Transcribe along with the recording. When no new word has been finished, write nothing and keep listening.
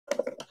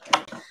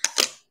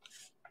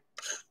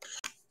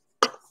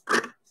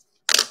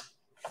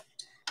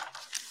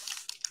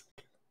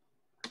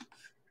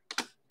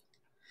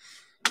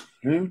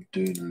What's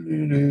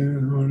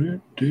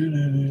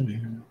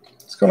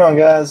going on,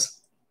 guys?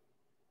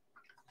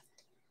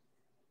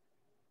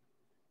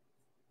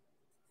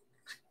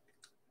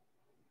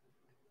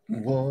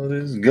 What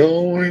is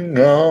going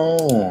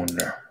on?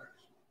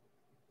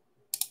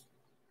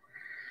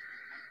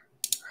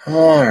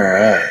 All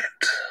right.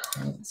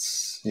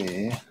 Let's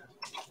see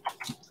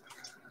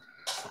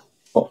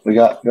what we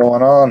got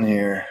going on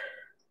here.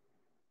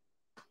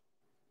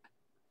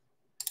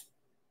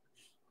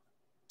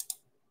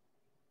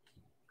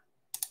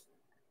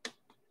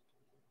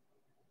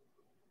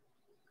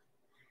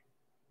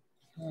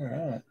 All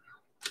right.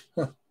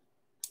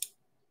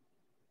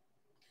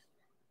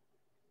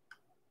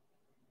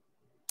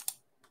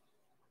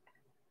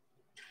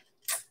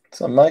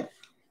 What's up, Mike?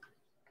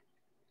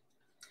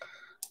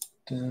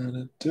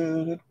 Well,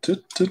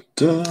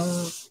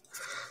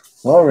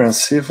 we're going to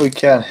see if we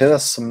can't hit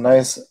us some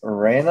nice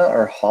Reina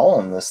or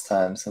Holland this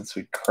time since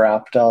we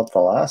crapped out the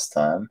last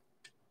time.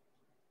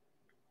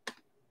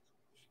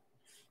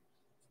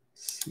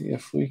 See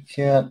if we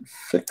can't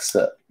fix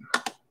it.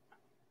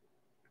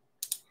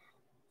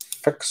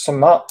 Fix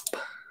them up.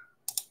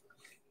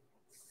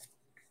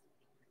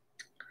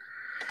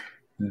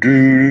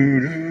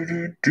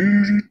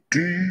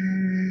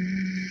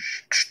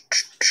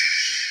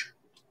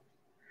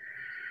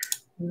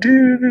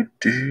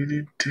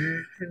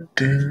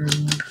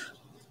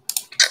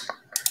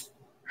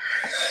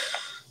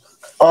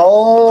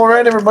 All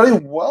right, everybody,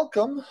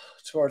 welcome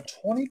to our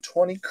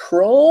 2020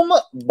 Chrome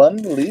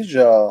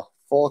Bundesliga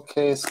full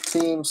case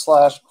team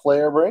 /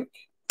 player break.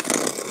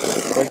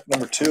 Break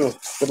number 2.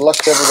 Good luck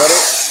to everybody.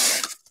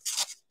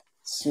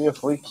 See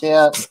if we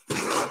can't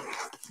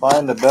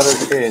find a better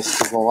case,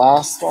 because the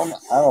last one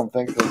I don't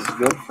think was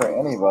good for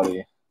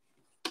anybody.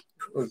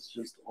 It was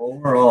just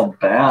overall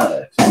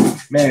bad, I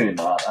think. Maybe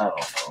not, I don't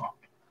know.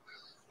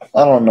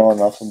 I don't know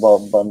enough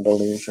about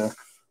Bundesliga.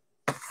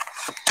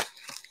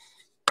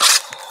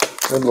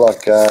 Good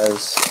luck,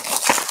 guys,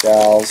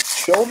 gals,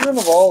 children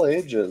of all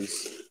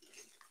ages.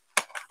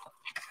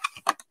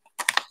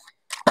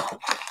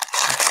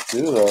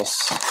 Let's do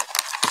this.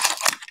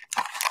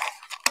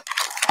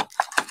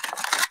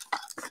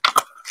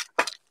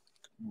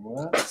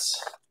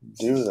 Let's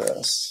do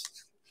this.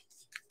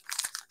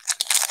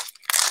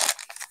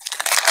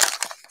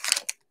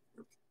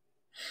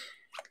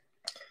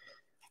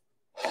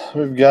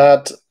 We've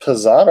got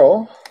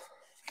Pizarro,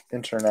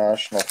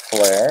 International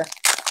Flair.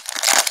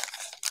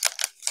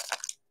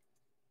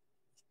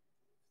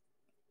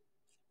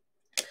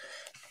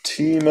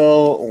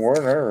 Timo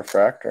Werner,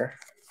 Refractor.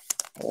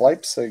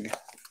 Leipzig.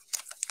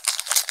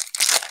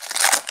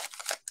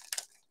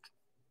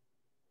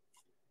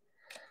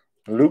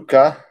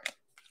 Luca.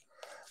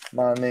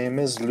 My name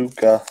is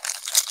Luca.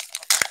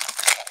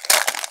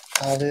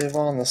 I live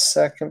on the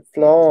 2nd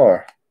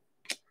floor.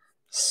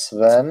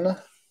 Sven.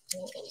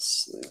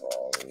 Let's leave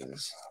all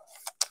these.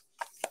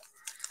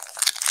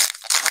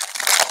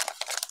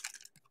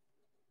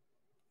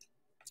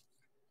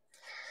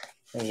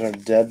 There's our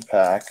dead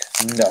pack.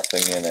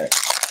 Nothing in it.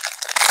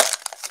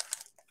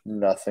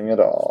 Nothing at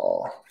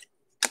all.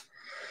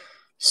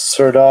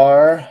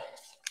 Serdar.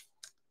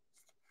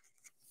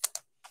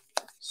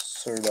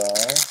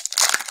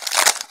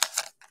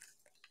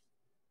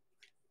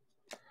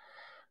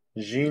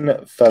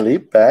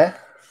 Jean-Philippe.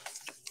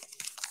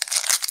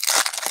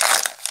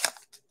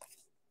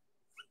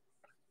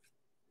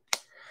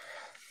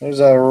 There's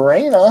a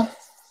Reina.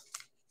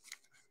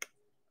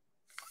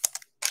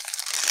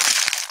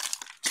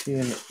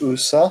 Team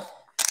USA.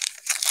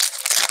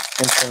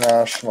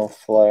 International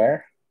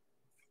Flair.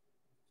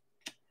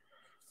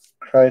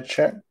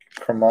 Krajcek.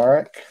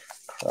 Kramarek.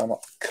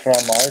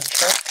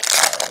 Kramarchek. I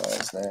don't know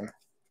his name.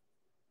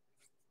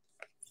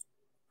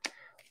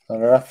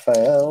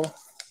 Raphael.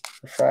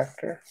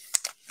 Refractor.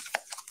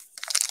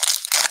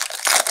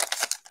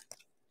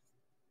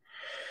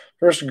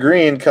 First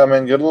green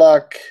coming. Good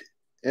luck.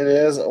 It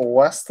is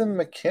Weston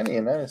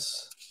McKennie.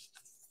 Nice.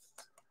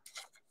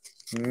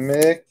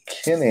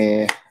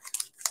 McKennie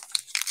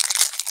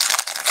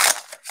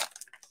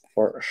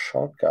for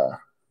Schalke.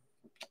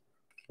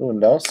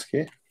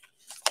 Lewandowski.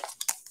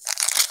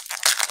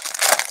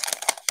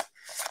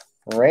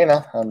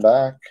 Reina, I'm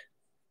back.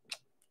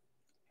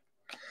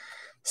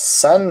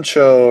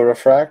 Sancho,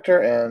 Refractor,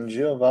 and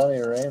Giovanni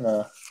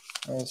Reina.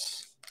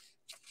 Nice.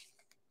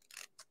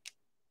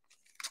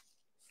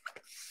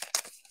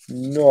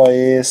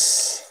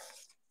 Nice.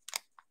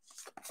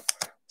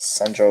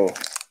 Sancho.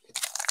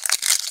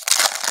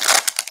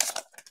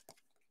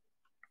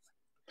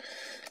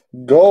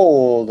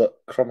 Gold,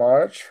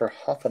 Kramarch for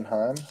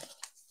Hoffenheim.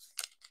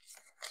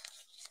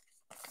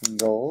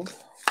 Gold.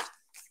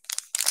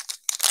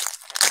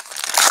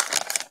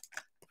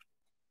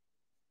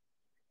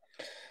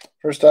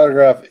 First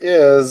autograph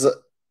is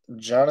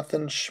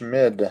Jonathan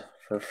Schmid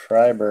for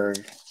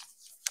Freiburg.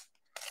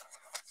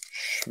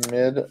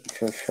 Schmid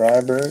for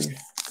Freiburg.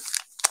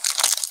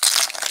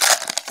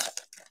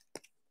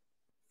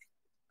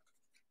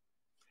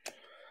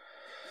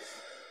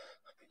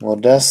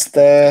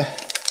 Modeste.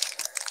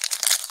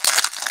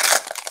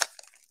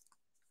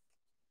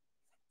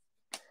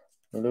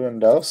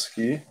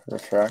 Lewandowski,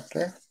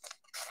 refractor.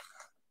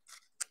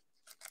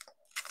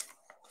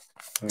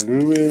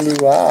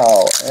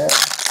 Wow. And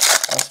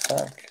last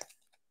pack.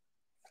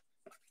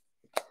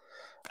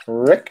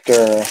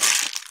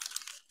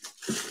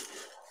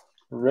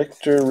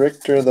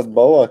 Richter the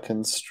boa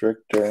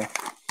constrictor.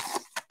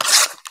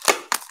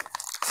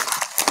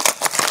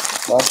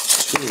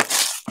 Last 2.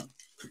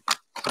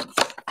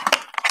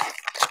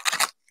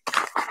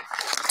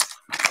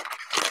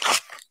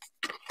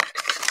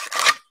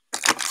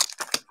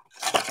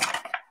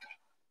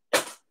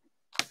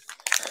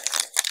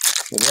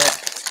 Good luck.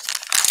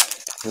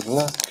 Good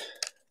luck.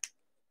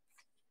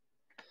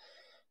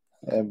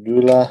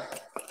 Abdullah.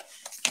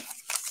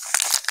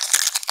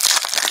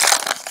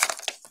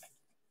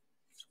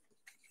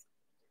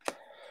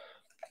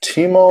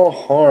 Timo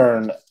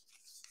Horn.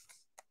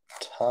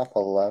 Top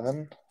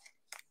 11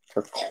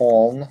 for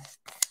Colm.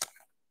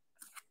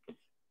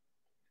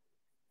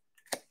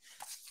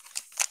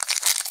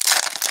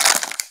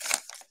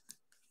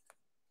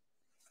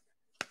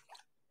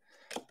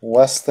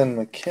 Weston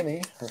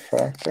McKinney,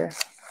 refractor.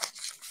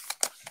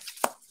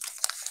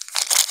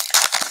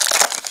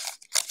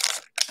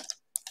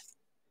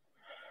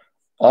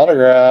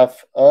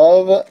 Autograph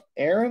of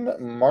Aaron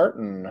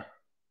Martin.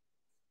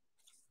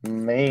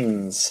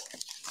 Mainz.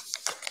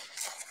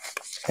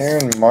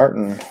 Aaron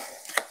Martin.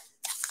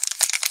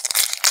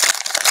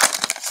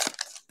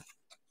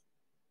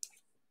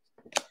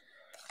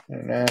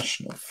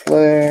 International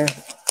Flair.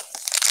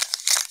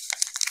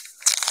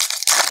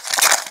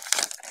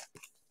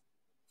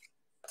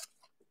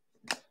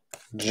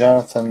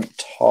 Jonathan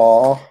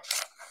Taw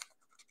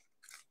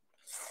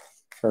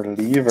for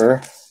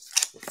Lever.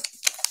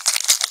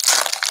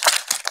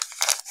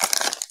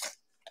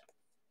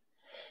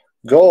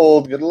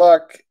 Gold, good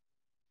luck.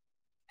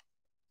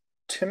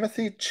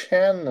 Timothy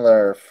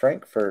Chandler,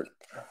 Frankfurt.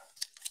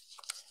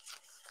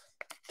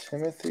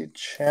 Timothy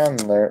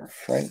Chandler,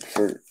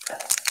 Frankfurt.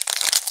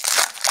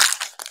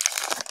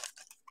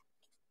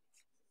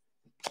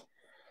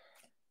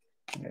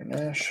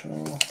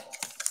 International.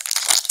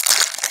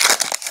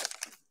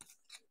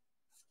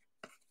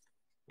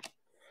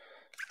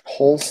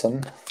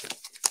 Polson.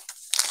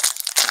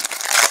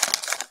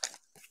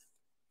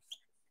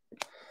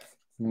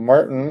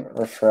 Martin,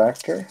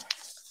 refractor.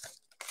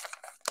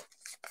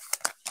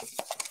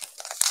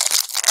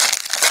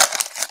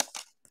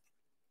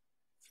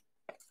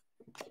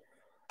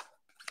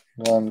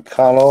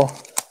 Giancarlo.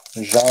 I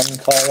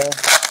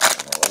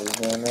don't know what his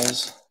name is.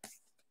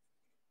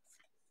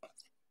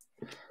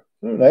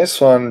 Ooh, nice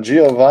one.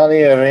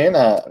 Giovanni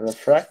Arena,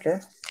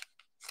 refractor.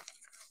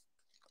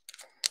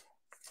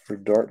 For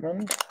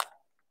Dortmund.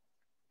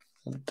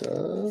 It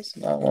does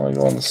not want to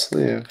go on the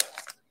sleeve.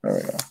 There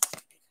we go.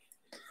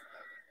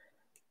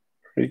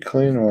 Pretty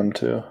clean one,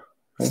 too.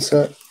 That's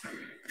it.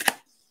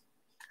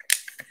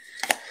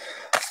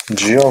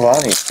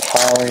 Giovanni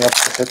piling up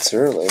the hits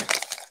early.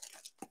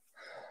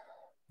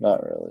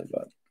 Not really,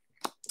 but.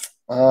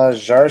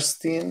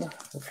 Jarstein,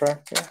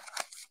 refractor.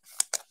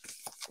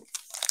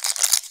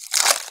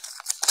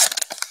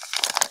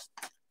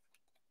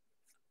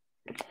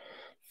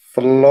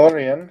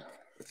 Florian.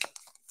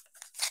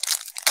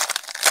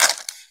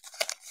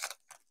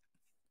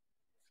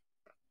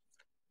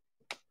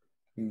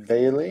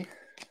 Bailey.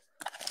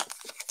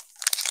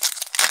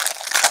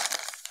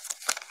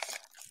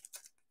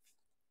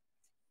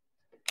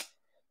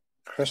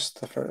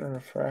 Christopher,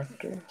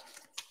 refractor.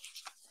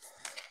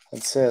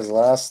 I'd say his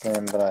last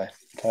name, but I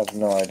have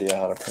no idea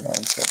how to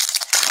pronounce it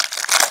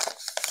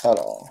at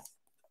all.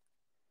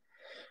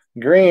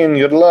 Green,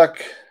 good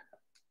luck.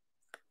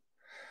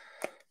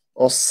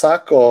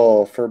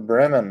 Osako for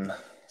Bremen.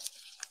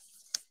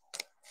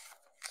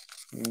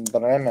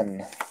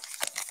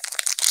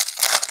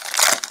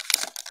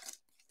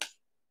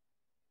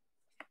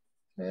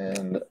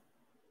 And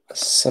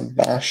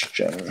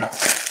Sebastian.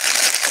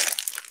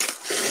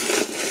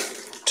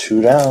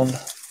 2 down.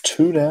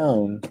 2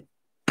 down.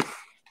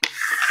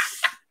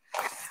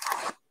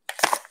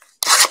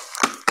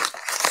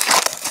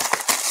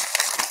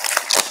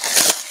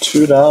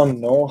 Two down,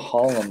 no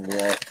Holland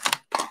yet.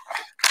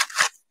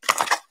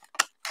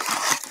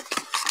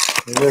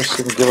 Maybe they're just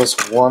going to give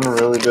us one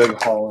really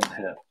big Holland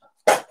hit.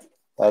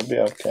 That'd be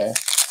okay.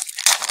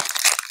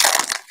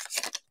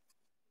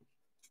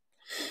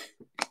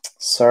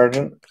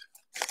 Sargent.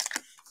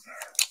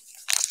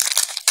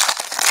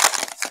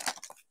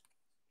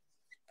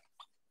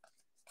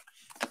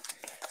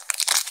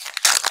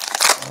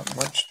 Not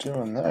much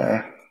doing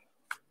there.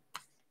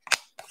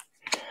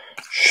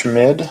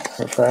 Schmid,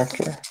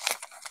 refractor.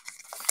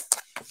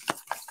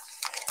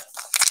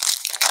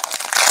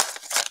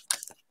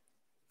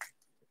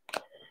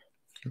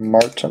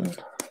 Martin.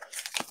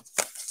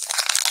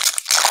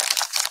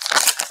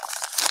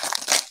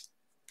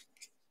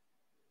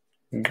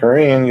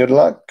 Green, good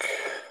luck.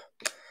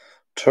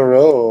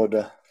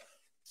 Torode.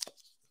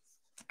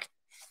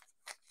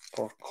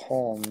 For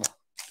Colm.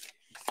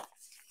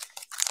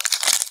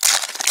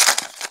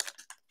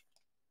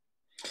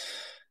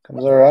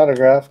 Comes our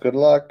autograph. Good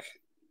luck.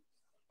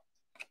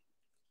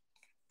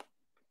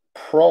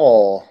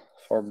 Promo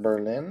for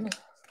Berlin.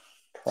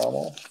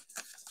 Promo.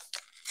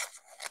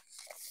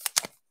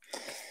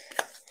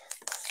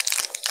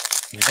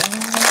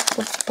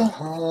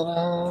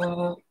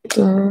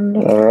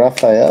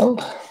 Raphael.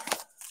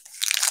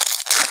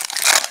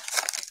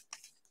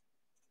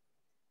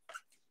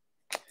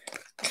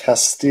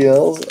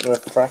 Castile's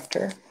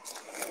Refractor.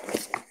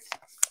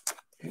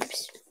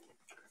 Oops.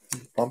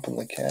 Bumping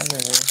the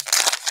camera here.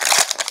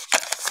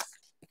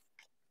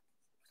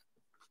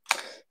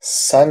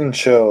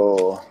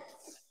 Sancho.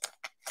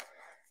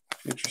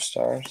 Future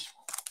Stars.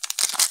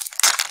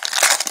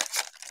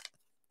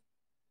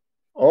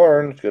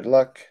 Orange, good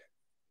luck.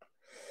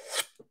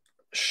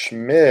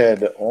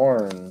 Schmid,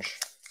 orange.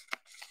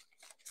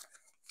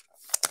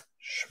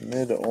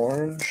 Schmid,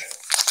 orange.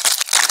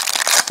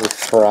 For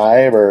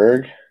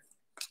Freiburg.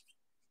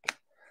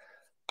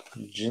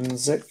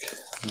 Jinsek,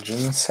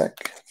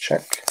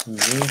 check,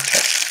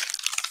 Jinsek.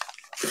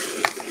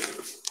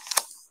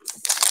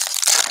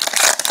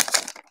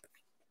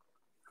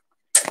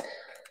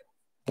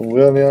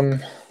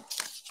 William.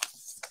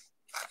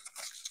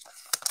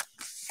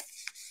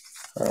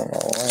 I don't know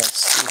why I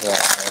see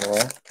that right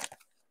away.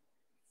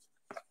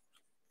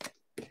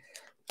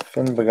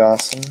 Finn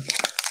Begassen.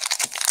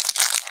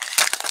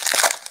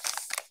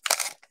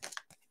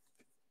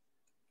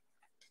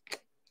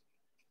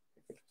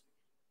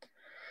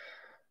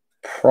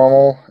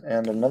 Promo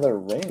and another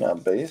Reina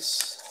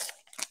base.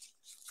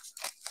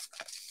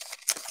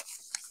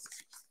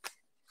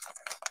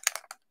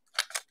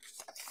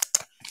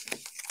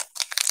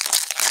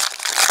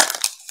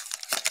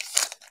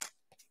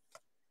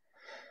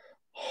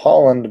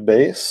 Holland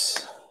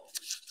base.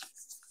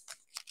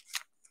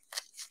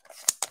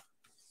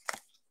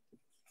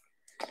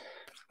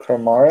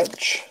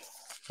 Kramaric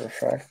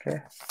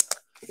refractor.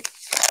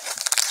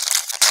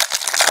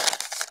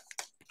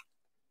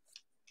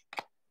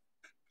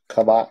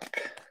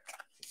 Kabak.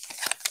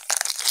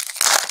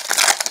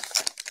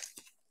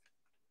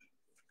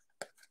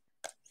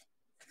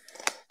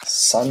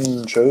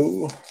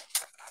 Sancho.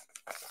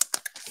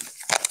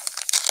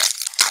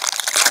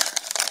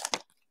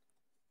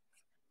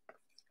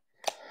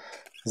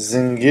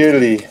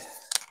 Zingerli.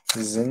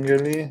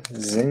 Zingerli.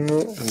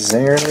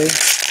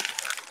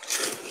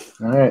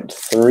 All right,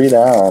 3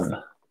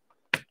 down.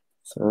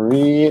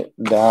 3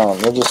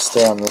 down. We'll just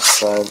stay on this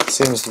side. It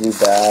seems to be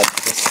bad.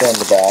 Let's stay on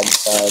the bad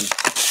side.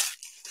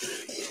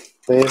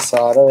 Base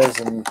autos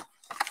and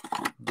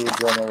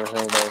dudes I never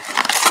heard of.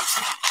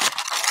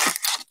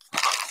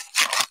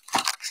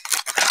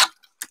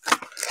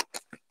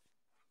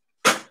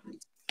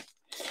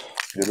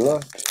 Good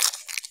luck.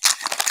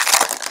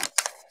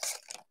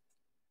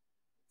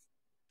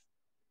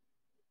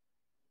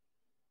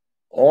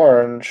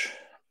 Orange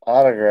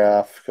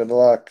autograph. Good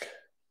luck.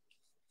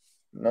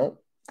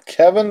 Nope.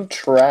 Kevin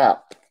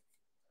Trapp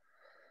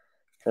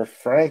for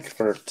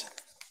Frankfurt.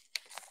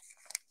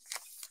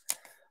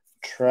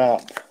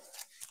 Trapp.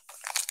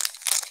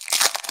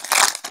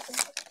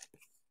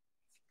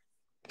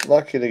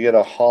 Lucky to get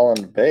a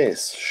Holland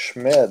base.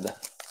 Schmid.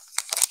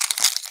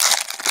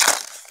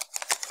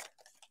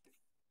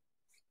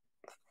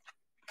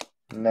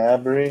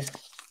 Nabry.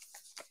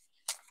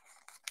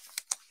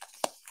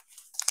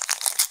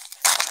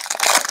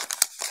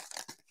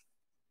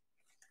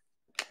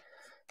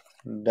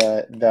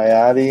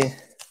 Diadi.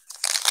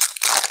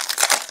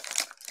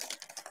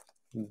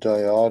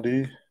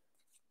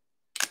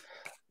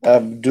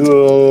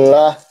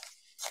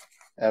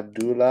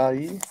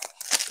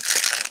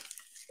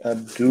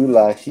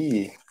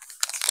 Abdullahi.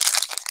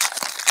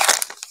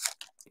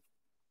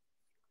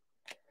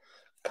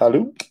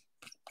 Kalu.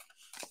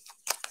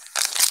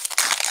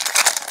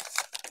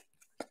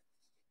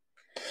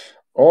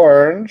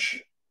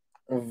 Orange.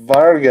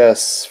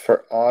 Vargas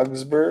for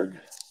Augsburg.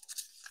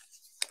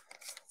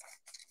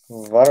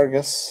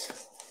 Vargas.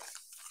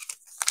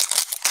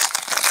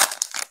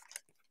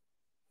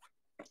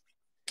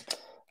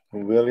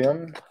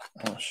 William.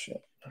 Oh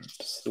shit.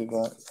 Just leave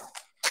that.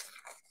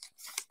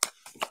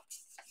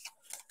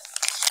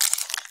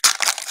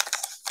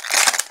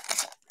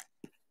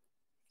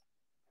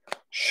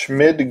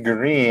 Schmid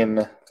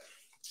green.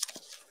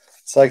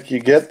 It's like you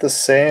get the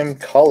same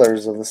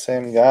colors of the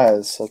same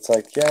guys. So it's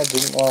like, yeah, I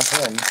didn't want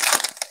him.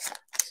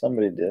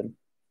 Somebody did.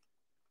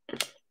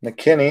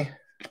 McKinney.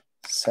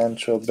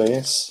 Sancho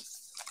base.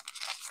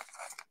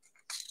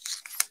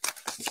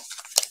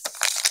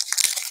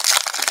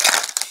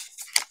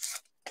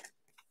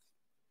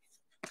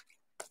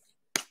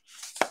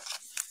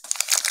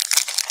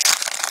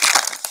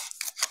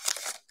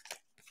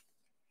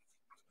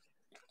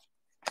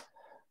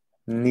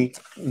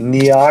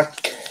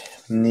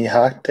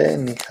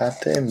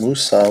 Nikate,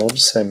 Musa. We'll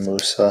just say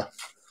Musa.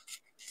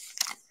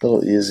 A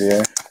little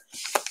easier.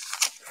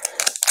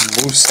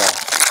 Musa.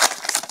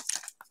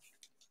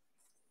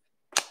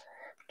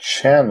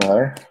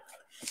 Chandler.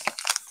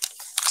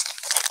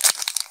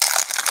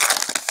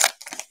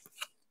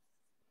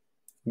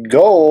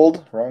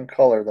 Gold. Wrong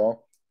color,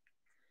 though.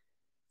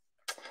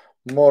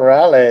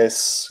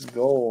 Morales.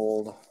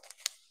 Gold.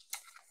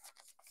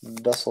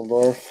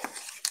 Dusseldorf.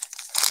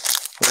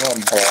 We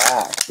want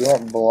black. We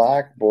want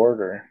black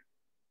border.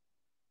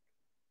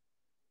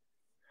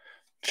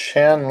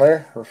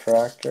 Chandler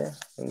refractor.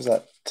 What is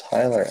that?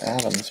 Tyler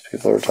Adams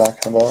people were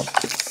talking about.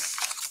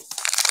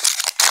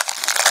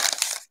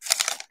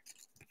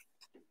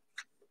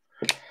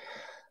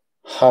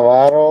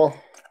 Javiaro.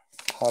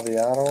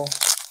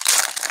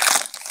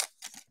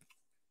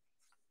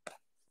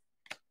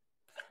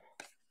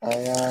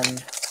 Ion.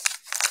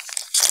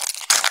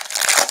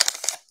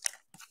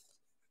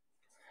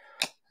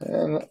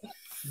 And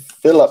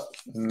Philip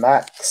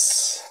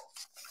Max.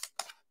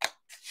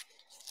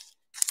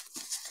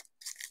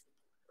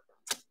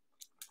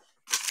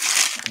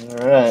 All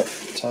right,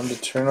 time to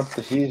turn up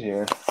the heat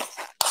here.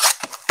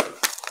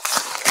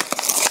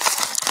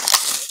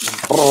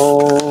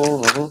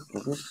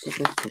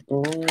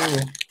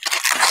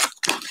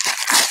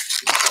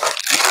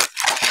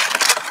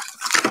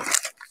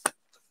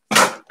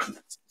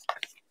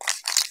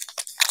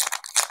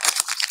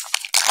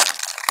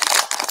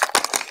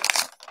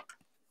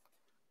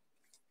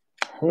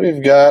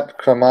 We've got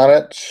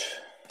Kramaric,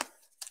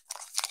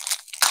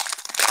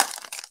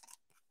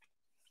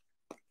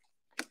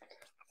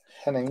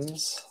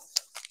 Hennings,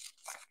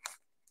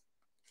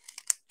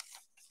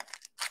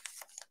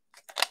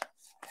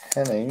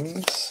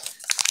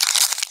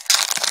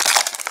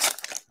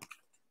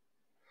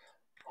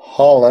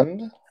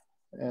 Holland,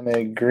 and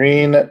a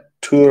green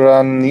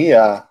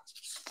Turania,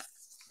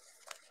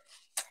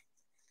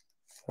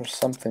 or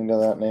something to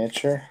that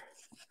nature.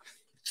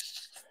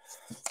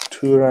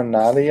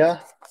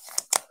 Turanaria.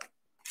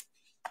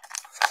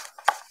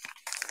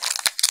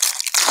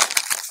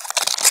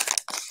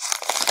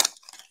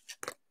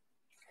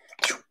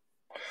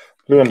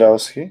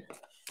 Lewandowski.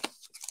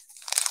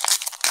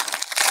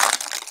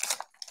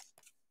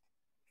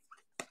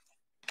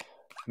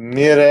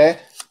 Mir.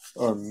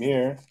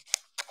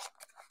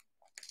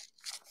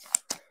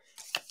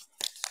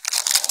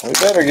 We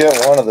better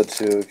get one of the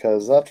two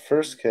because that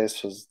first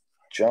case was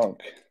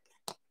junk.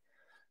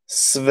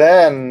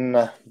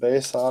 Sven,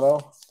 base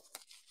auto.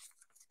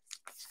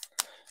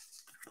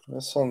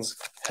 This one's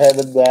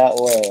headed that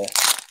way.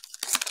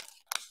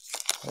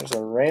 There's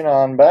a rain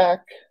on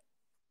back.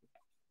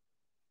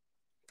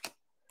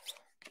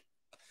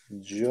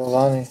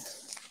 Giovanni.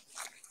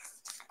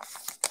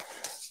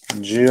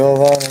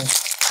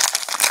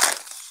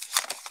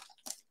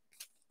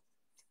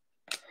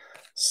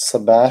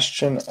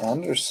 Sebastian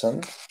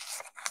Anderson.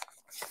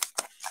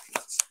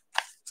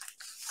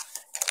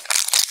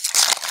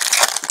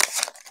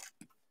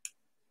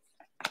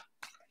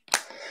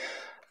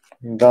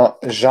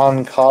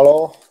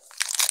 Giancarlo.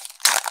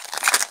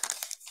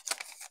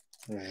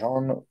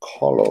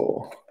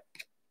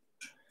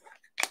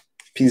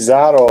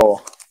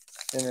 Pizarro.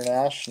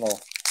 International.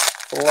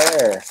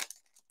 Flair.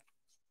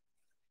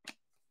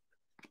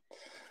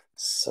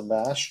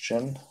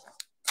 Sebastian.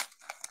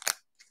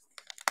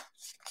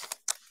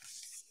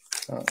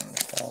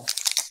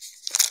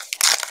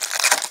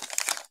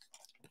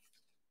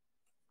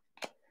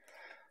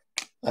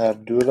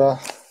 Abdullah.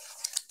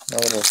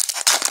 Another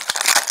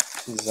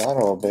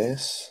Pizarro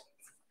base.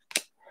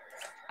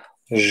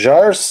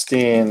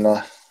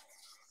 Jarstein.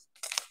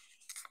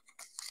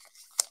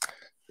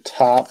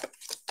 Top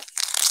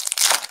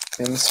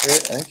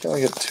insert. I think you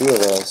only get two of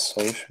those,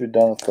 so we should be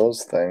done with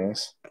those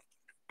things.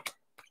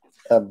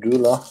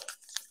 Abdullahi.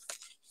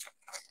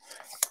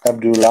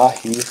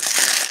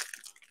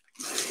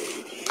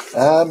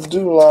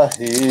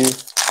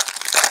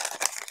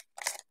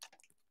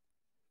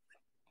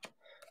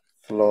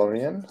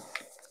 Florian.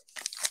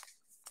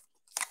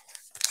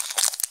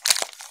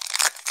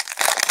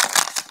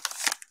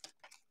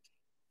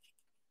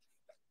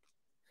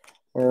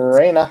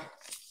 Reina.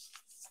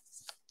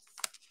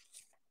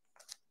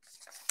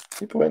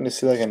 Keep waiting to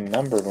see like a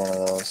numbered one of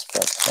those,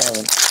 but I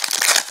haven't.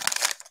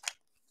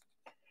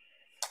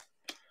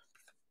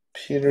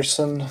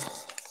 Peterson.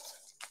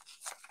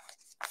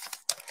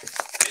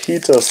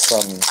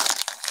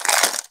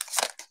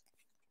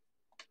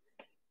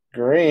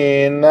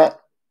 Green.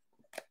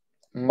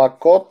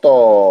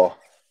 Makoto.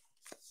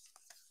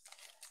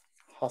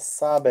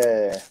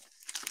 Hasabe.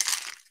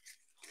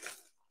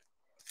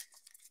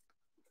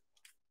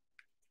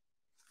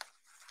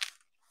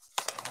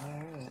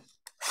 Alright.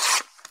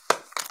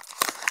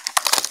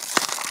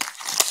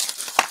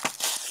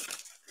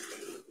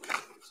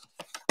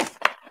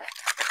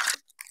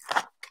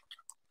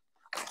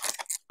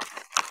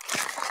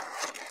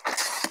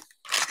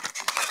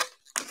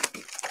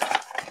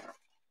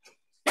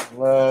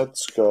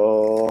 Let's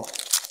go.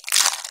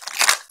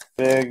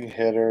 Big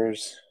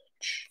hitters.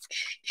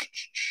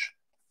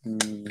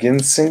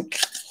 Ginzik.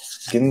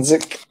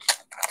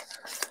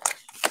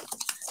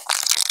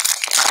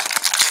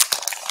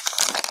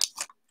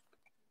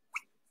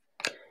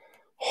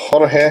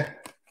 Jorge.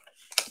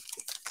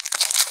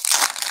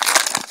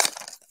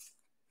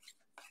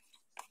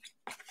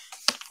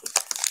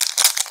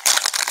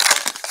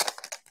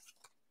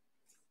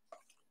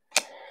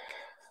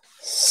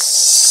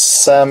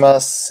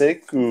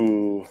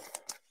 Samaseku.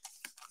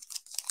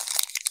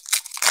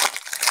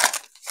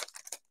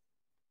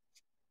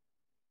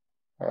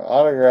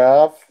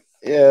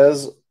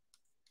 is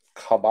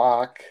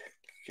Kabak.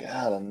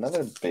 God,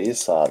 another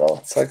base auto.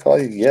 It's like all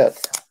you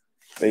get.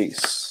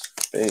 Base.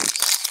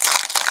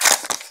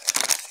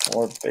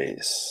 More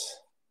base.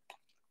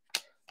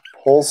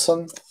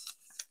 Polson.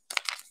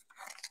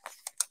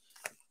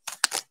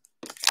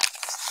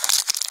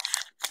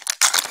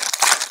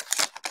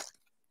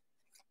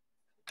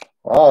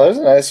 Wow, there's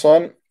a nice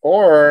one.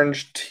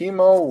 Orange,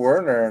 Timo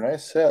Werner.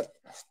 Nice hit.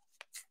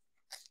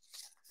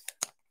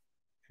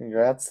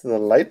 Congrats to the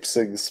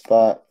Leipzig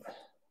spot.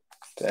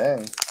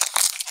 Dang.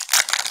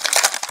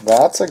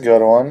 That's a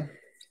good one.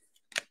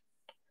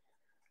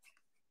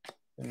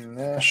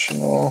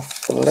 National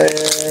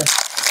Flair.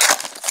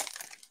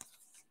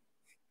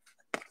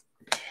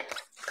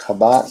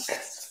 Kabak.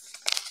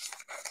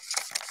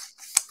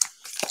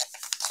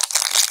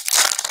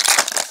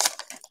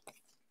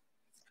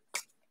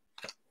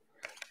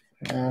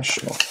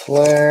 National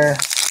Flair.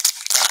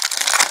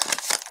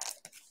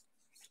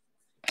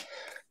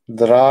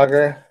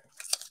 Drager.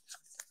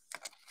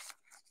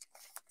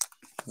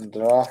 Maybe?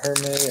 I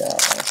don't know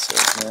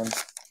his name.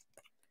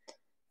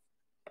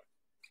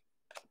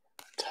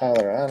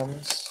 Tyler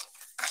Adams.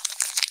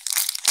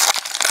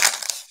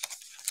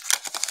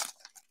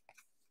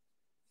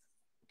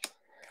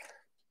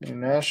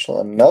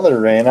 National, another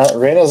Reyna.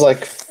 Reyna's like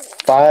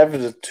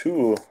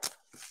 5-2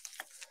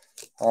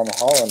 on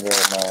Holland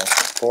right now.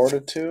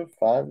 4-2,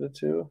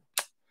 5-2.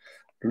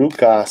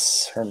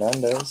 Lucas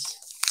Hernandez.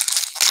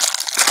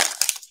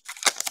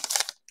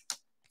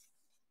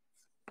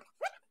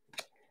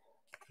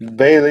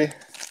 Bailey.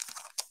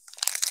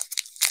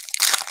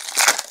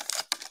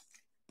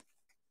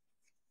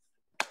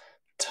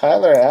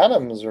 Tyler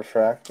Adams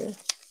refractor.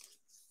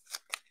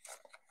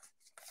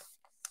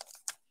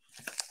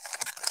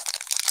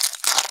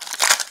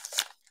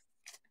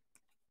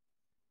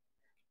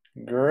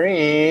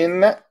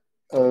 Green,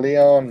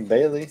 Leon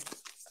Bailey.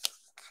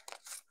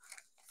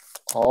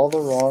 All the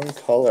wrong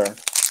color.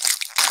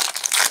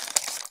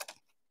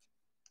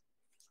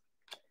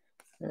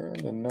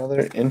 And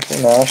another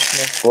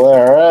international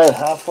flair. All right,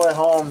 halfway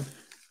home.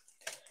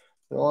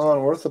 The only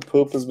one worth a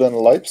poop has been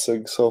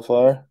Leipzig so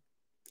far.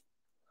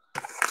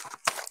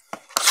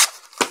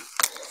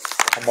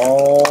 Come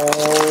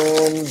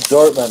on,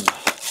 Dortmund.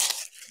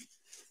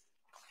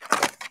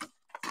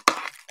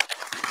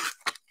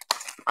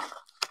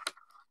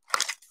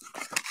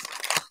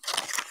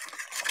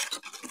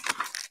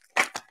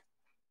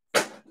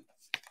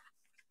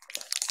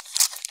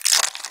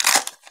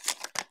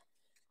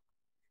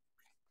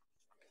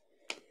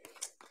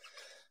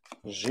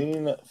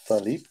 Jean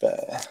Felipe.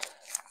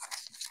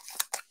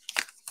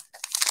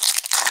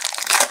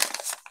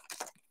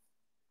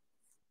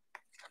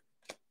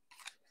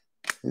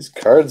 These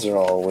cards are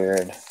all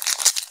weird.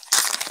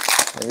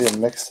 Maybe it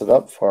mixed it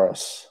up for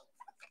us.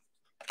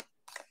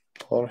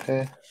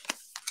 Jorge.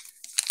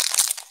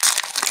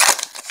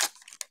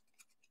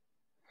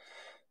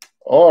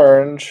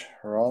 Orange,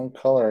 wrong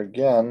color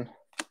again.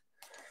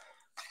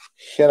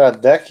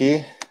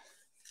 Hiradeki.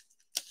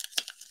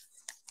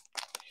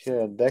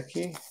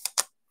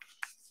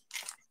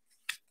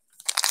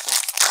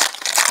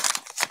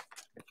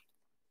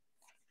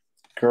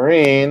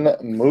 Green,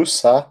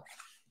 Musa.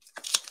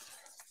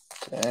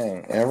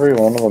 Dang, every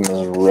one of them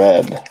is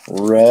red.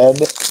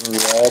 Red,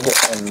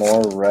 and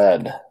more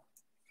red.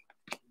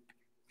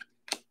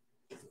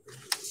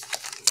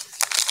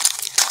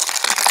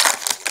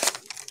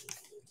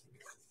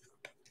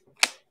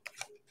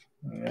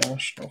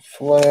 National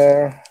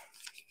Flair.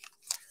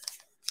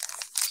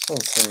 This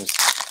one seems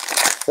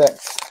thick.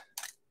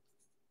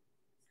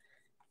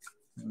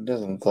 It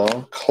doesn't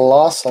though.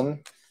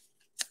 Clausen.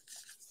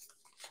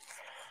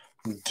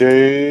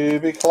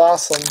 Davy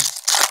Clausen.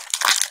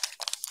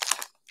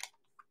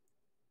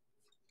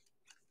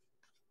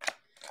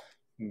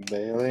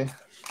 Bailey.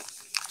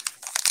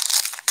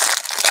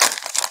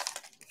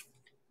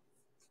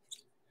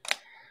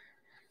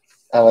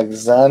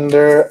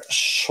 Alexander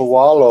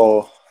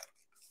Schwallow.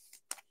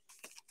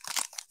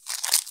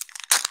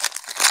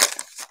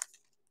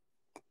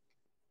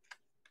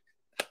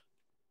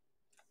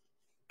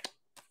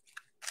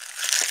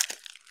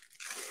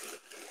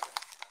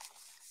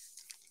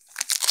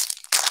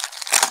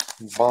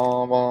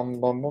 Bum bum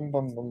bum bum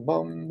bum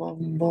bum bum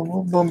bum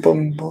bum bum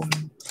bum bum.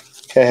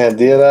 Okay,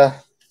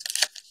 Hadira.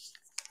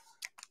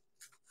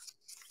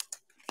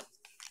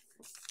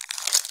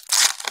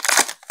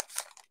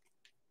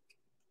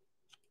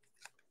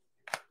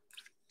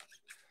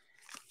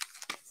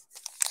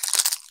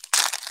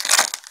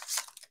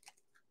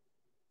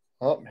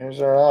 Oh,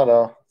 here's our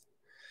auto.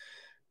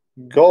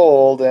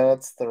 Gold, and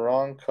it's the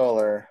wrong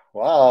color.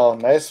 Wow,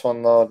 nice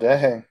one though,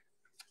 dang.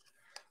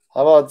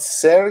 How about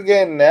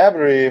Sergei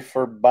Gnabry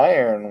for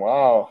Bayern?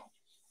 Wow,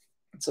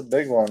 that's a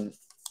big one.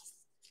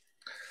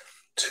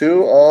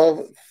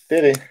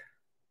 2/50.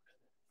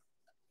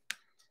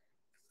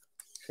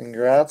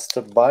 Congrats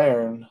to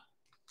Bayern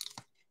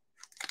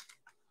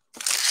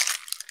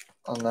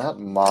on that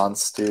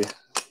monster.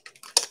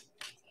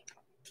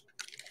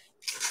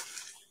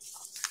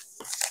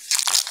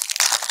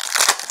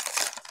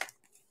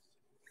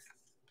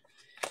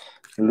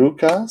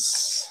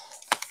 Lucas.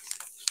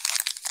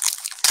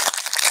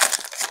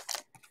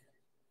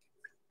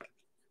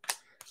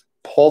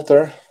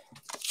 Polter.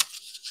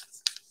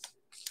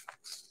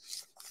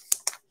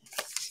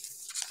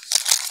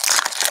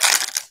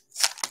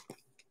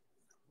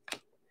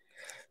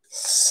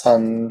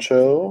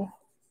 Sancho.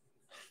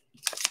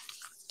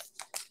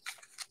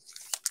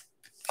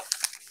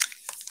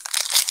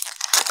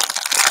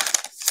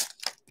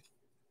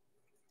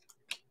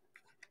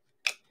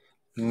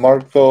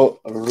 Marco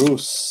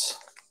Reus.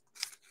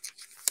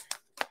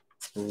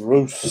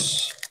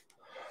 Reus.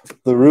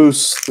 The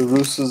Reus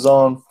is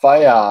on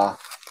fire.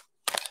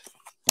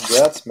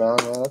 Congrats, man.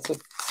 That's a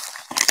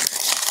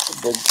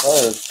big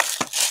card.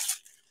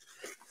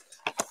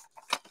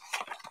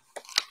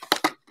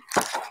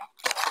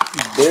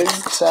 Big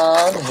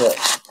time hit.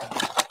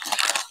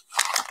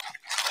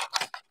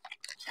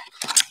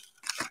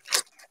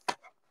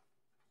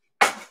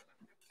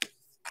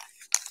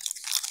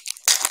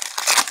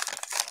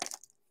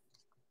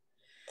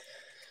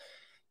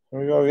 Here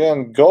we go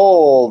again.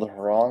 Gold.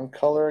 Wrong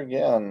color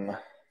again.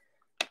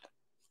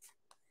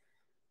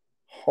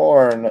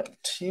 Horn.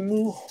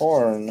 Timu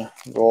Horn.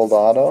 Gold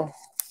auto.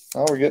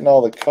 Now we're getting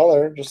all the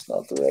color, just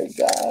not the right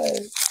guy.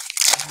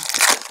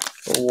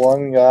 The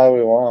one guy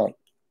we want.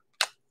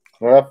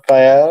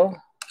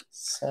 Rafael.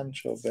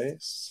 Sancho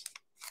base.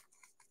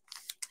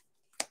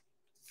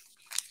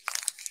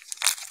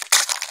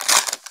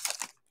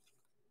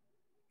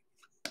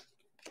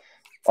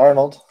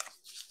 Arnold.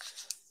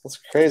 What's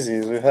crazy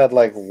is we've had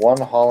like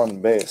one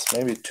Holland base,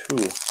 maybe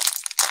two.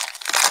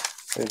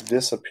 They've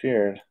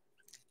disappeared.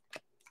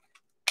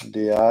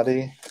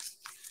 Diadi.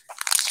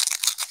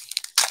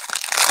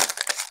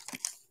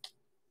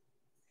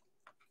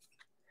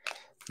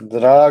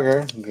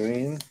 Drager,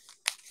 green.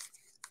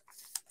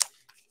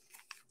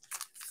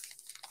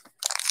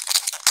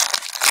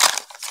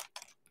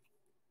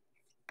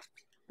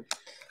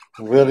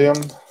 William.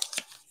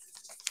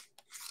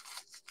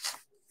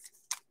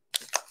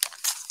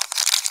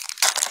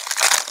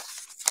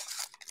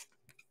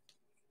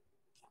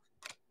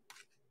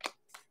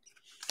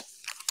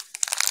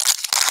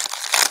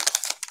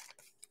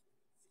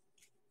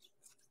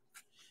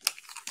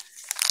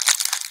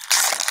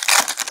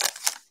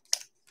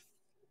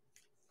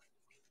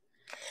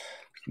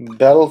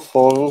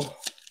 Belfogle.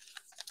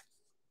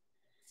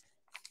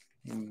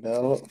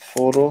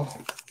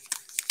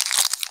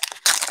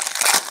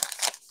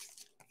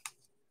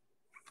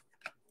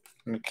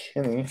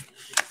 McKinney.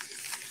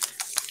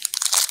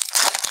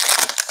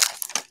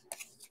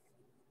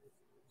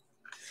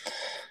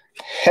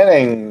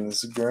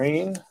 Hennings,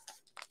 green.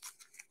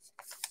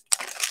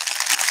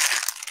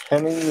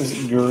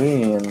 Hennings,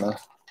 green.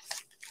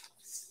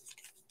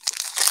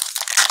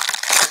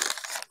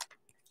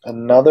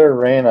 Another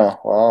Reyna.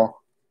 Wow.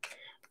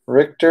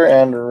 Richter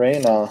and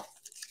Reyna.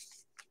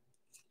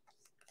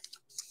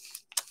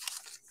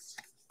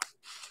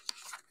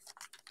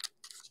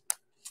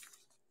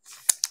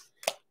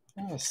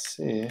 Let's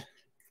see.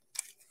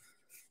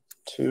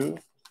 2,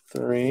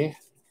 3,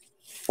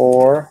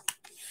 4,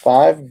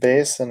 5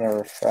 base and a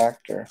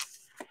refractor.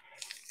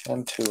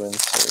 And 2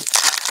 inserts.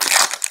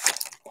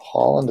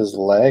 Holland is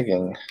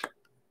lagging.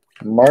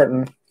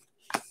 Martin.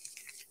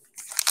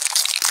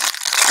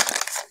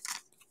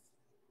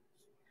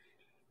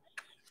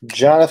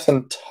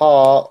 Jonathan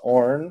Tah,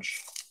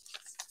 orange.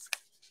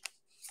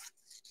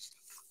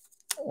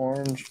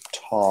 Orange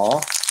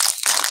Tah.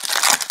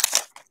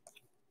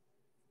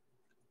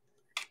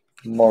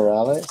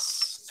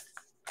 Morales.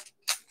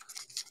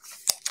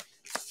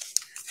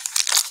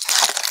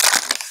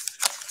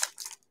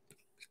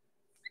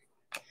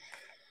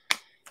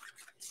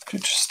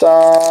 Future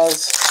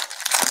Stars.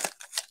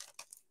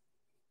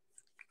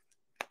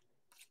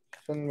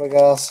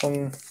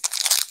 Finnbogason.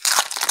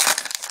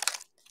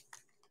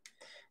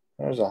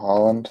 There's a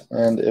Holland.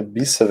 And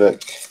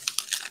Ibisevic.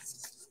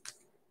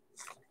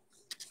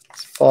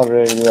 It's about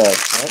ready to be like,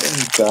 what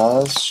in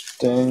God's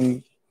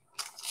dang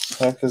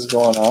heck is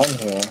going on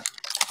here?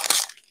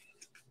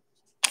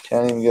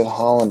 Can't even get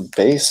Holland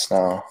base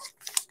now.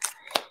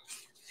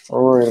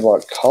 We're worried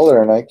about color,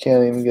 and I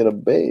can't even get a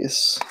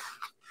base.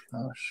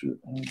 Oh, shoot.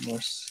 I need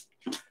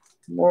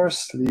more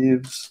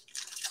sleeves.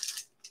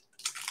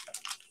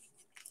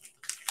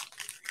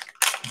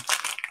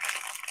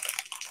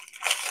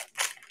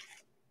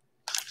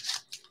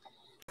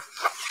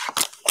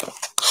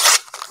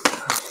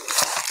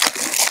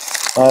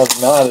 I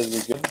have not. Is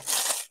it good? I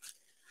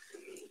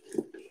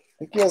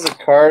think he has a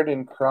card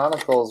in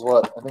Chronicles.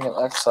 What? I think an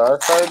XR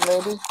card,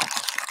 maybe?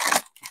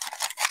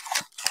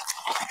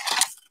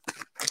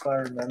 If I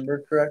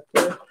remember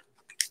correctly.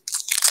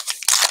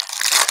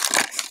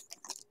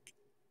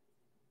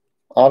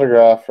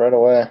 Autograph right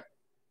away.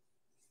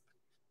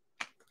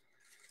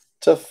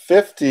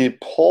 /50,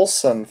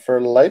 Poulsen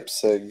for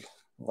Leipzig.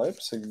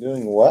 Leipzig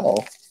doing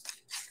well.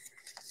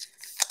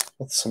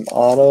 With some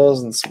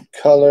autos and some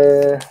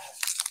color.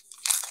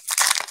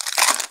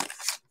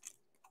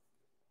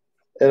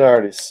 It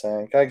already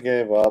sank. I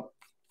gave up.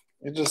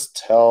 You just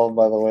tell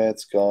by the way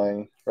it's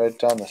going. Right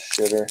down the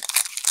shitter.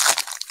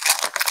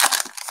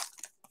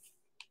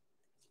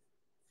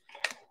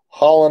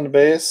 Holland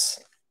base.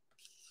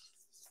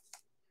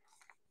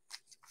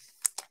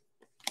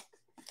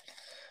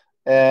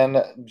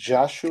 And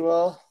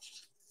Joshua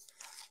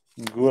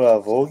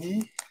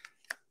Guravogi.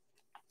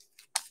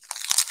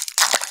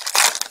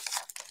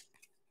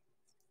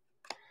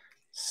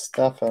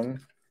 Stefan.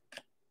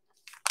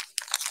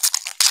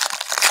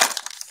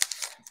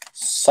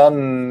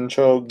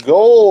 Sancho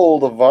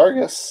Gold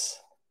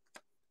Vargas.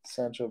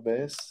 Sancho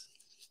base.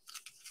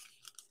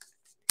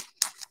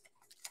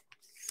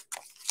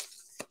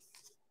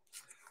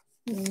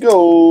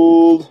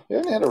 Gold. We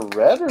haven't had a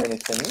red or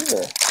anything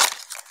either.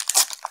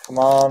 Come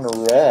on,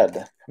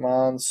 red. Come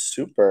on,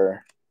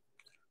 super.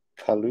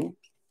 Kalu.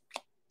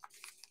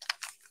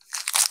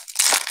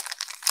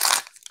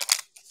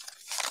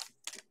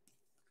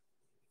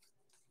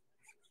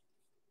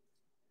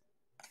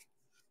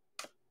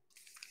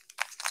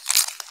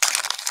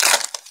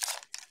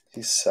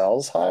 He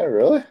sells high,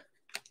 really?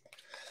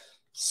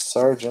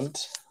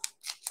 Sargent.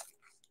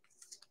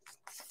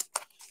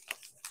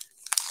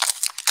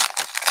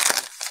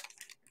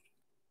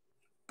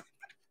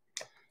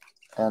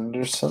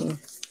 Anderson.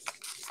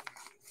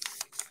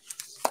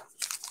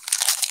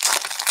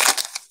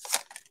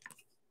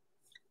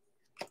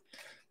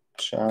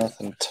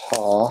 Jonathan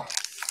Tah.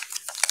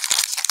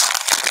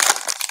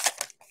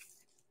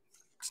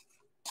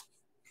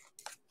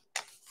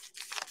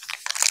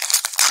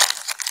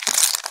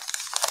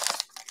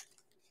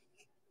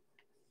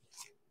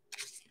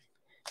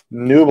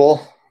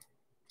 Newble.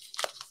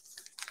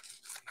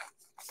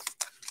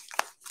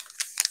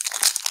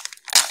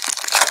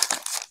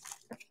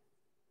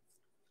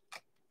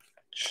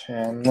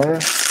 Chandler.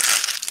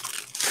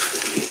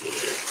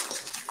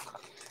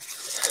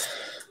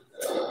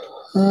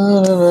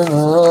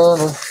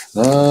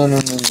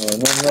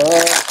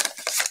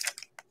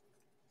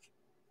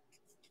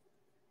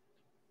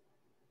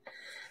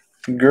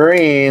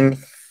 Green.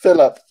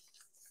 Phillip.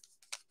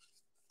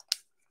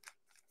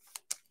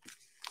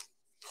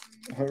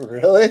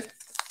 Really?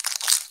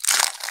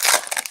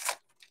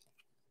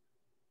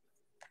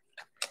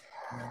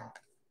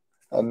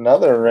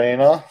 Another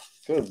Reina.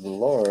 Good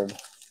Lord.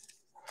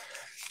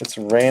 It's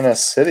Reina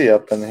City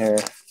up in here.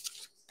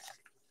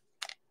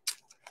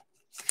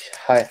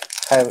 Hi,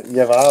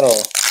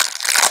 Llevado.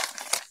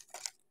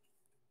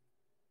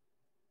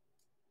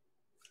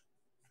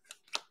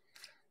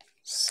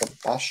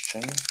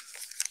 Sebastian.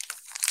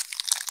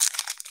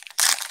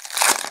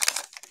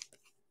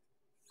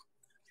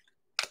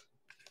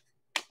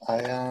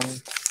 Ion.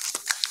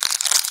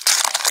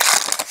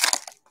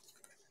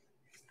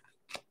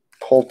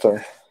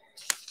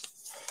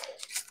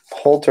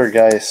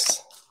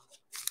 Poltergeist.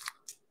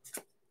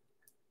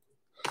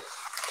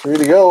 3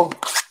 to go.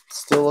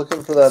 Still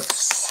looking for that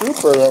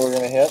super that we're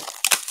going to hit.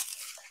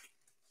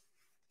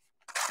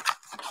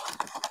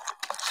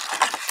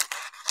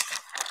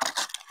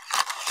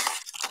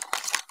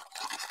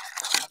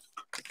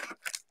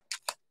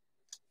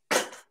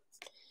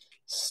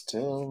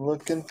 Still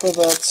looking for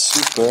that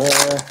super.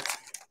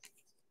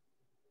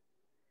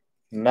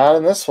 Not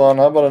in this one.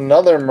 How about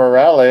another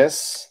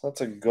Morales?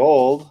 That's a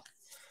gold.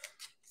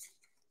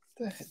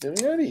 Did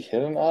we already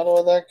hit an auto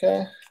with that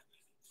guy?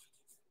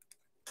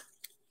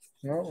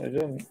 No, we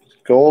didn't.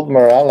 Gold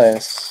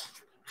Morales.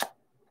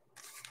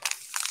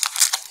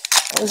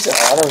 Why is the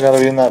auto got to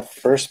be in that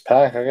first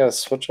pack? I got to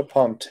switch up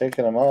how I'm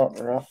taking them out.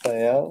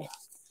 Raphael.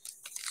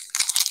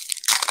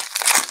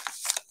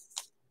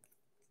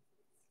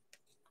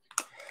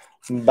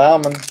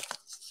 Bauman.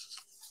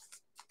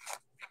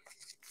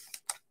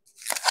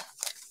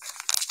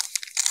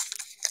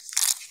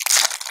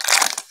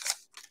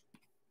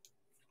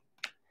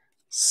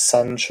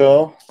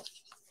 Sancho.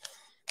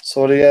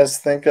 So what do you guys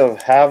think of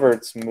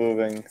Havertz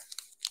moving?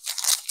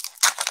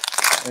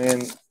 I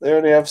mean, they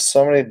already have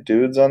so many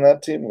dudes on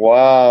that team.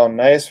 Wow,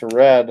 nice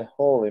red.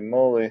 Holy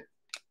moly.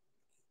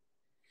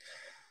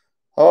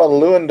 Oh,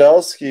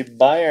 Lewandowski,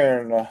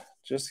 Bayern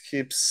just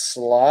keeps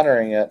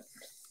slaughtering it.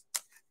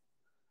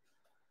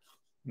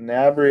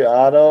 Nabry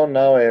auto,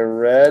 now a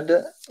red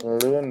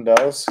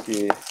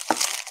Lewandowski.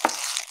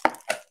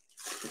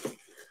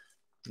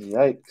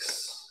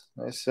 Yikes.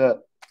 Nice hit.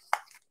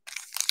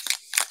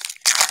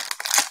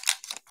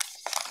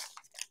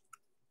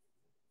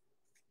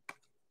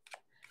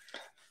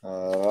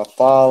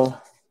 Rafal.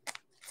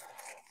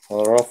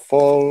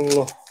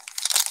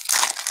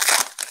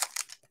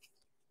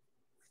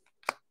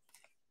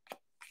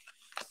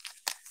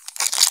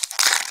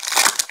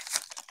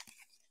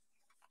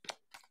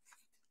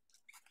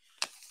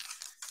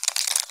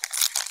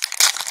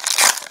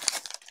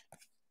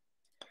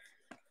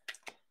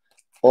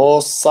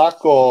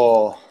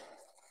 Osako.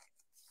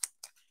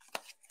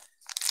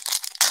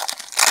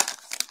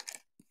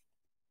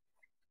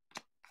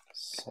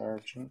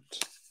 Sargent.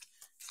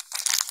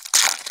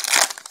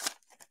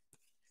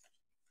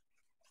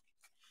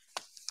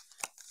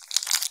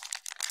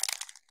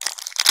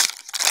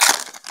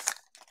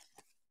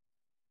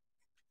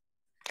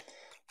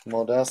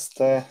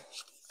 Modeste.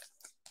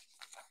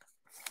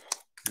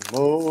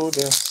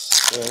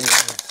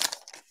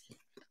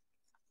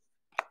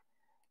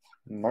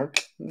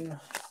 Martin.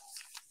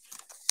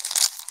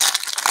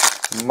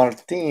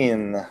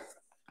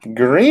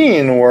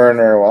 Green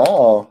Werner.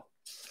 Wow.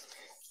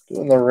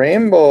 Doing the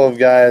rainbow of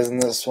guys in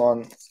this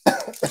one.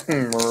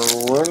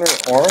 Werner,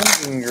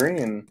 orange and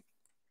green.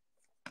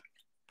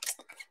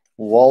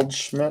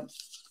 Waldschmidt.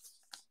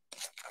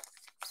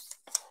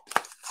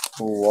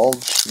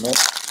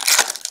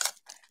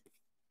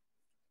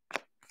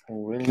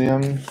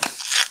 William.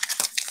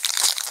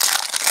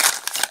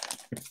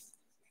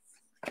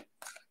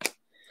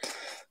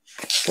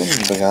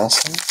 Bundesliga.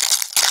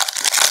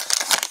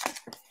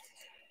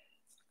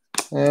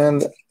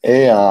 And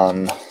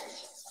Ahon.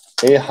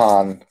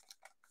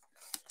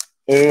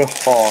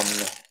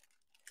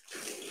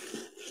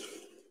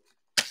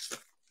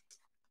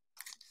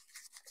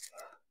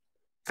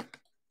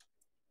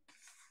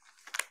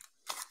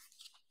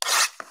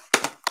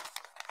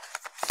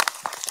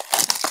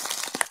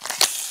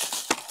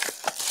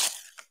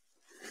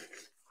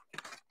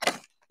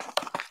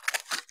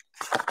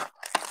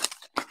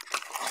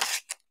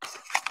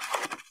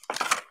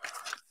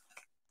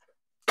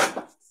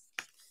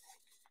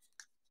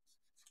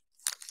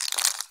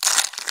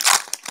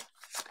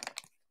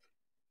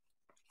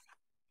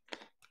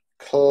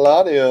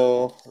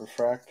 Claudio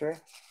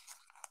refractor.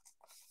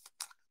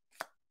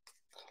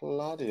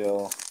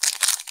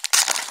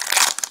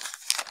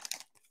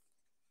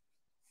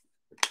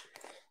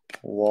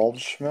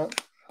 Waldschmidt.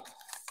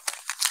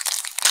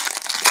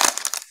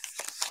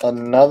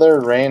 Another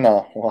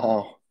Reyna.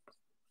 Wow.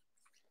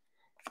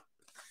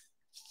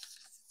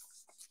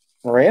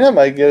 Reyna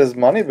might get his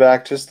money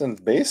back just in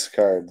base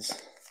cards.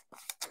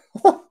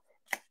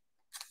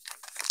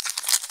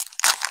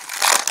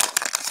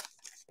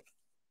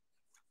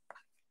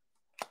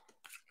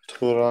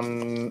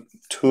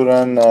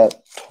 Toranaria.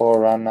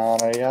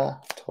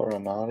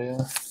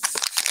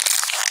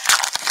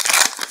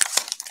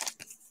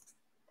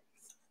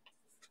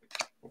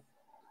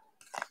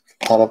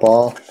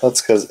 Ball.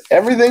 That's because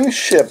everything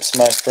ships,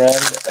 my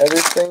friend.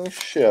 Everything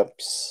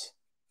ships.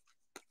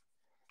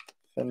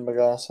 Finn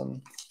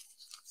Bagassen.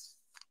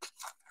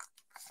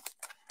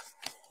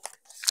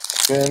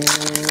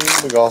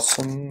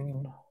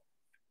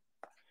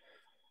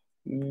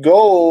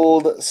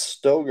 Gold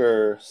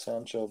Stoger.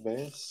 Sancho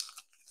base.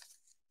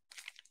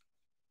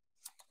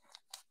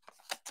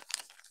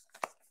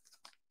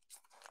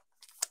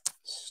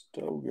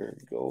 Stoger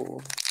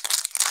gold.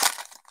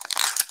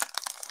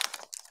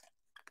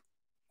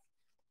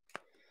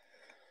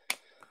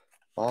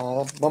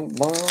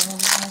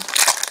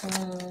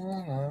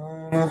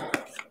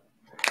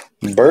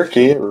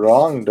 Berkey,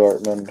 wrong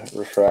Dortmund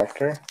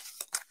refractor.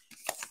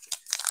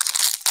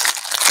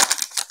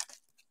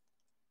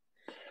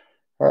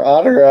 Our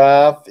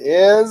autograph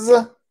is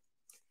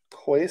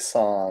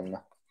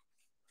Quaison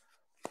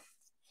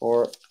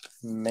for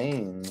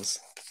Mainz.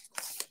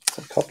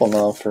 A couple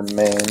now for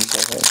Mainz,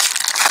 I think.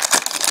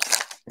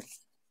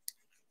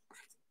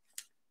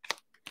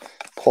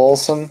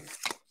 Paulson.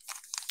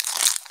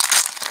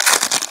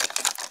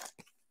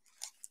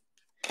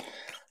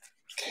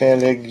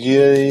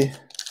 Caligari.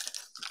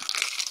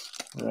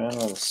 Ran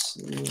out of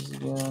sleeves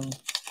again.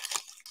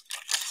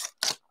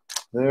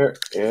 They're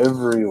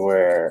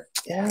everywhere.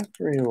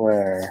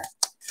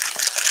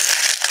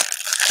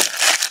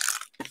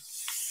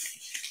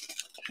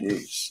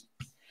 Jeez.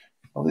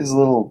 All these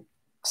little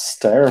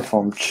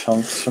styrofoam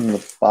chunks from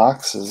the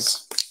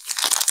boxes.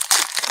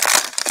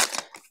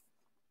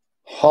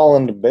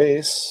 Holland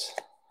base.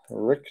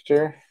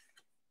 Richter.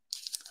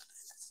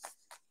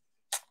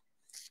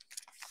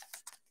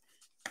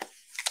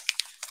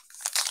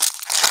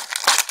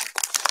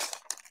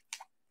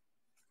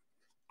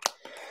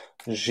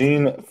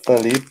 Jean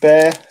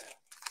Philippe.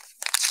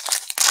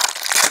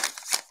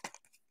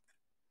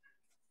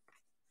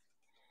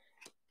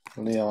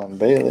 Leon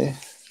Bailey.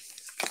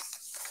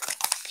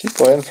 Keep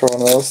waiting for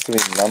one of those to be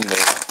numbered.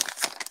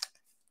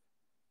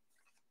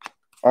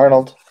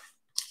 Arnold.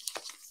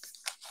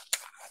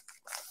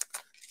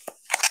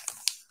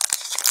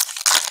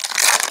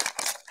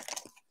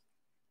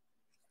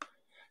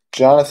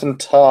 Jonathan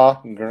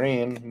Tah,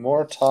 green.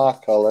 More Tah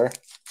color.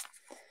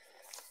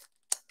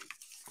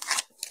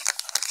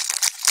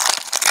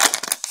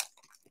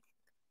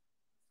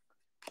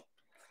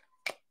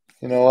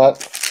 You know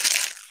what?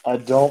 I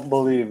don't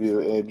believe you,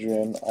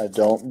 Adrian. I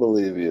don't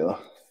believe you.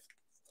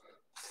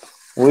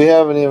 We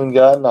haven't even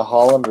gotten a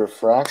Holland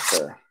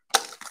refractor.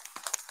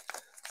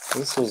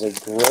 This was a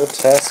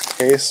grotesque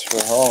case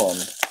for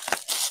Holland.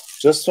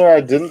 Just when I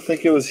didn't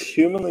think it was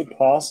humanly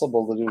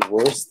possible to do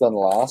worse than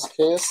last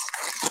case,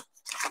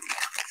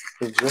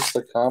 he just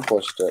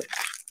accomplished it.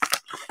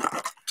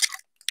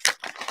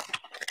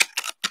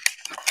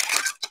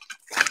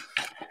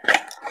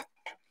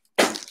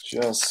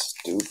 Just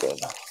stupid.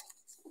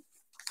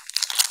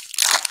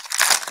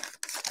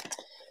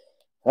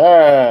 All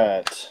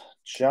right.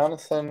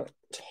 Jonathan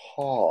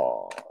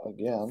Tah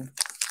again.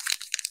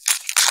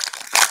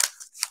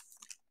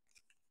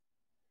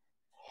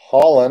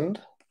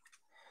 Holland.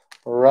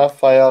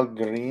 Raphael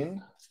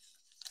Green.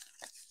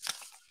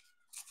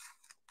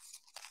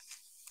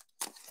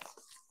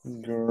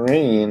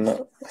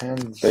 Green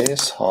and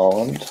base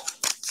Holland.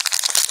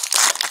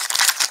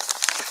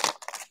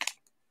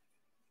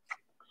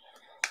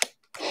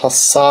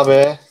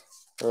 Hasabe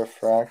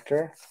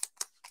refractor.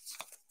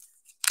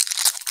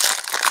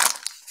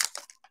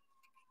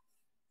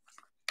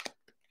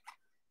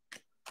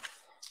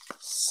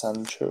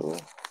 Sancho.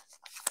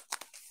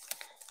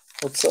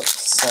 What's up,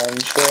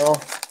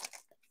 Sancho?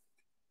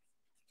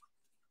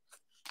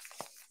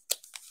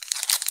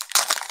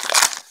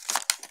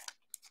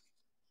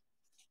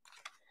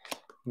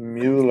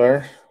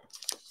 Mueller.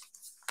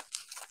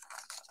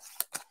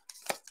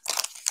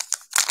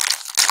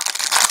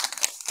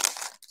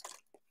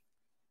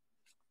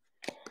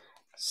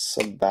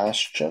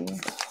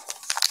 Sebastian.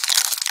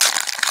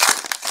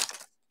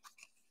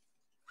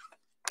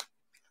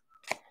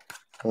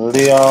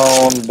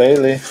 Leon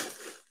Bailey.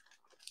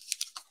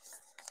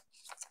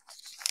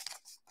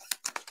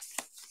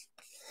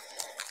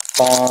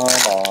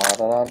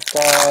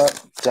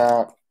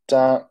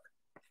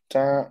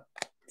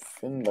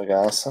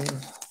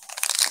 Finlagassen.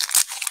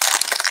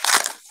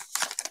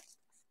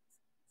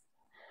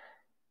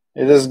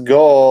 It is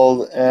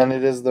gold, and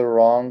it is the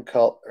wrong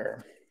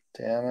color.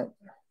 Damn it.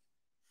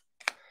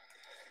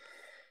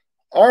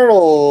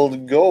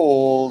 Arnold,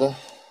 gold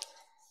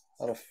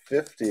out of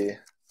 50.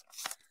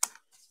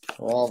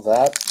 Well,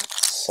 that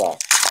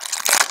sucked.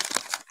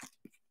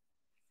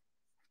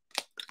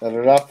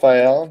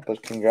 Raphael,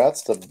 but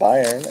congrats to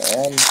Bayern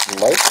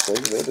and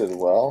Leipzig. They did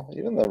well.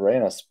 Even the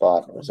Reina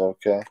spot was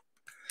okay.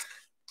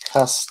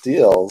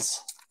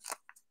 Casteels.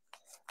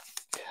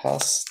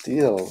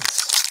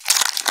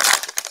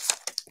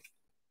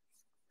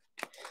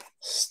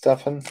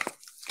 Stefan.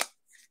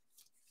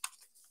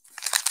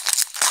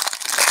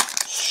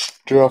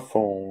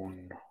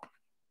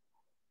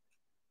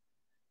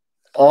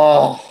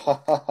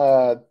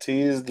 Oh,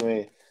 teased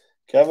me.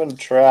 Kevin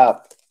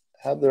Trapp.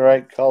 Had the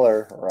right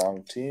color.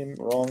 Wrong team,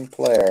 wrong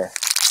player.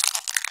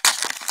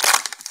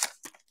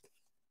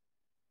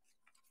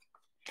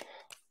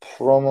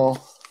 Promo.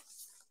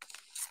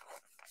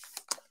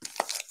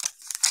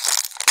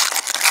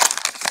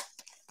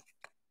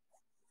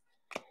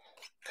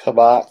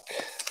 Kabak.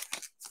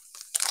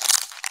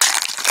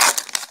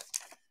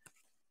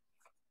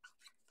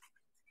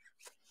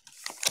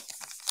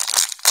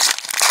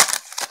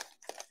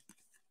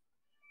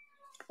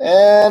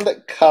 And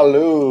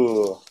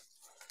Kalu.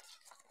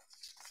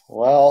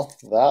 Well,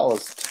 that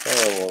was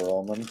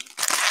terrible, Roman.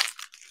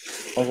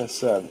 Like I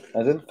said,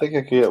 I didn't think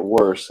it could get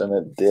worse, and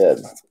it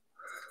did.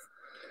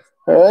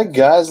 All right,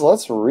 guys,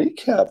 let's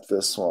recap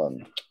this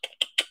one.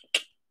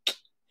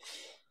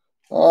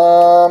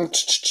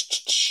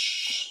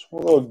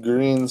 Little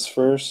greens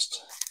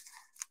first.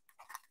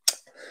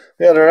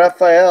 We had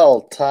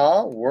Raphael,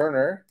 Ta,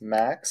 Werner,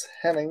 Max,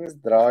 Hennings,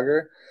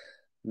 Drager,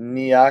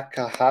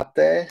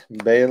 Niakahate,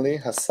 Bailey,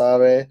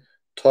 Hasabe,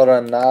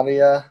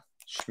 Toranaria,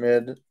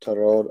 Schmid,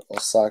 Torod,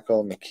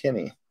 Osako,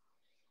 McKinney.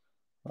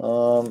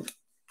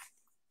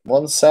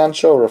 One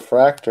Sancho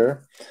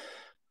refractor.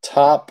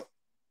 Top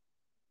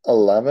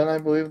 11, I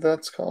believe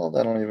that's called.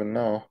 I don't even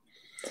know.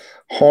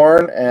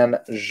 Horn and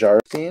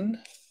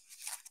Jardine.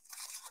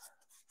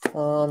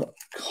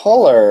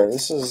 Color.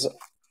 This is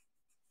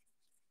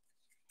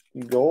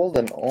gold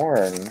and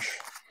orange.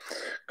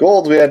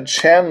 Gold, we had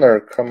Chandler,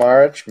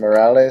 Kramaric,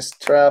 Morales,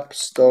 Trapp,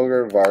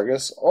 Stoger,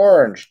 Vargas.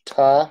 Orange,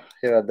 Ta,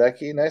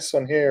 Hiradeki. Nice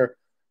one here.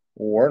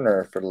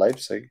 Werner for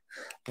Leipzig.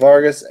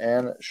 Vargas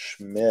and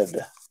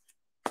Schmid.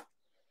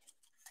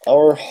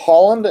 Our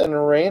Holland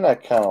and Reina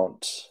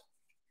count.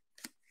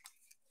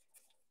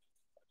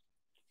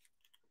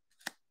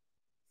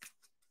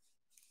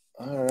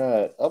 All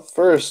right. Up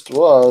first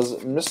was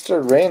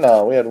Mr.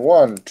 Reina. We had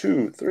 1,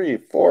 2, 3,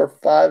 4,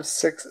 5,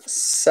 6,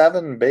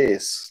 7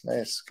 base.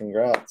 Nice.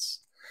 Congrats.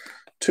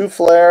 2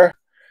 flare,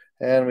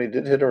 and we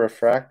did hit a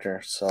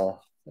refractor, so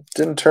it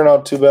didn't turn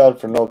out too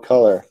bad for no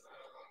color.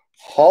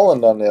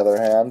 Holland, on the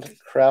other hand,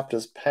 crapped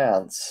his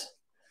pants.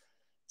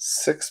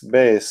 6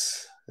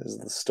 base is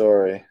the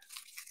story.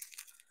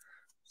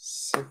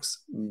 6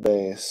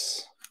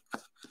 base.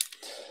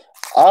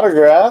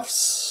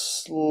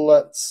 Autographs.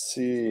 Let's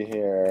see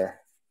here.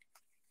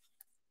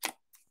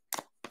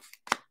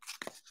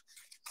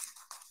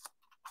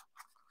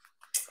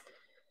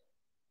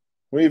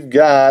 We've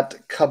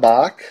got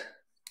Kabak,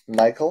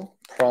 Michael,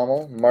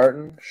 Prommel,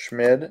 Martin,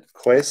 Schmid,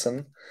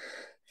 Quason.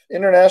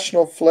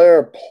 International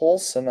Flair,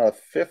 Polson out of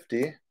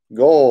 50.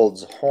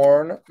 Golds,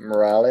 Horn,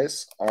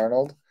 Morales,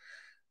 Arnold,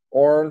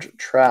 Orange,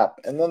 Trapp.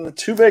 And then the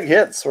 2 big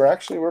hits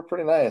were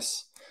pretty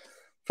nice.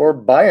 For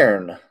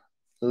Bayern,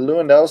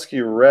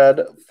 Lewandowski,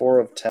 red, 4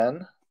 of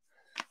 10.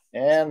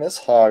 And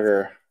this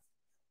hogger,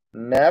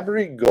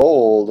 Nabry,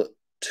 gold,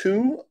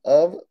 2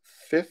 of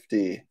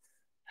 50.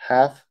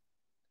 Half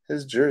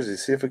his jersey.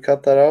 See if we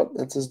cut that out?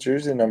 That's his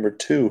jersey number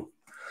 2.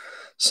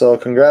 So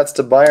congrats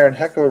to Bayern.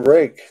 Heck of a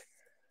break.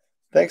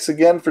 Thanks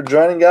again for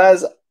joining,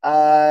 guys.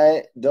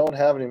 I don't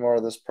have any more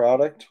of this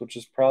product, which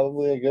is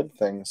probably a good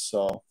thing.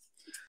 So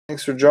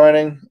thanks for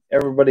joining.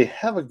 Everybody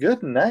have a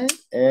good night,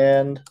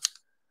 and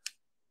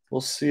We'll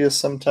see you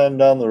sometime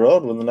down the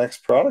road when the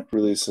next product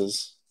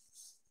releases.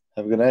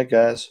 Have a good night,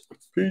 guys.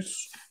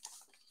 Peace.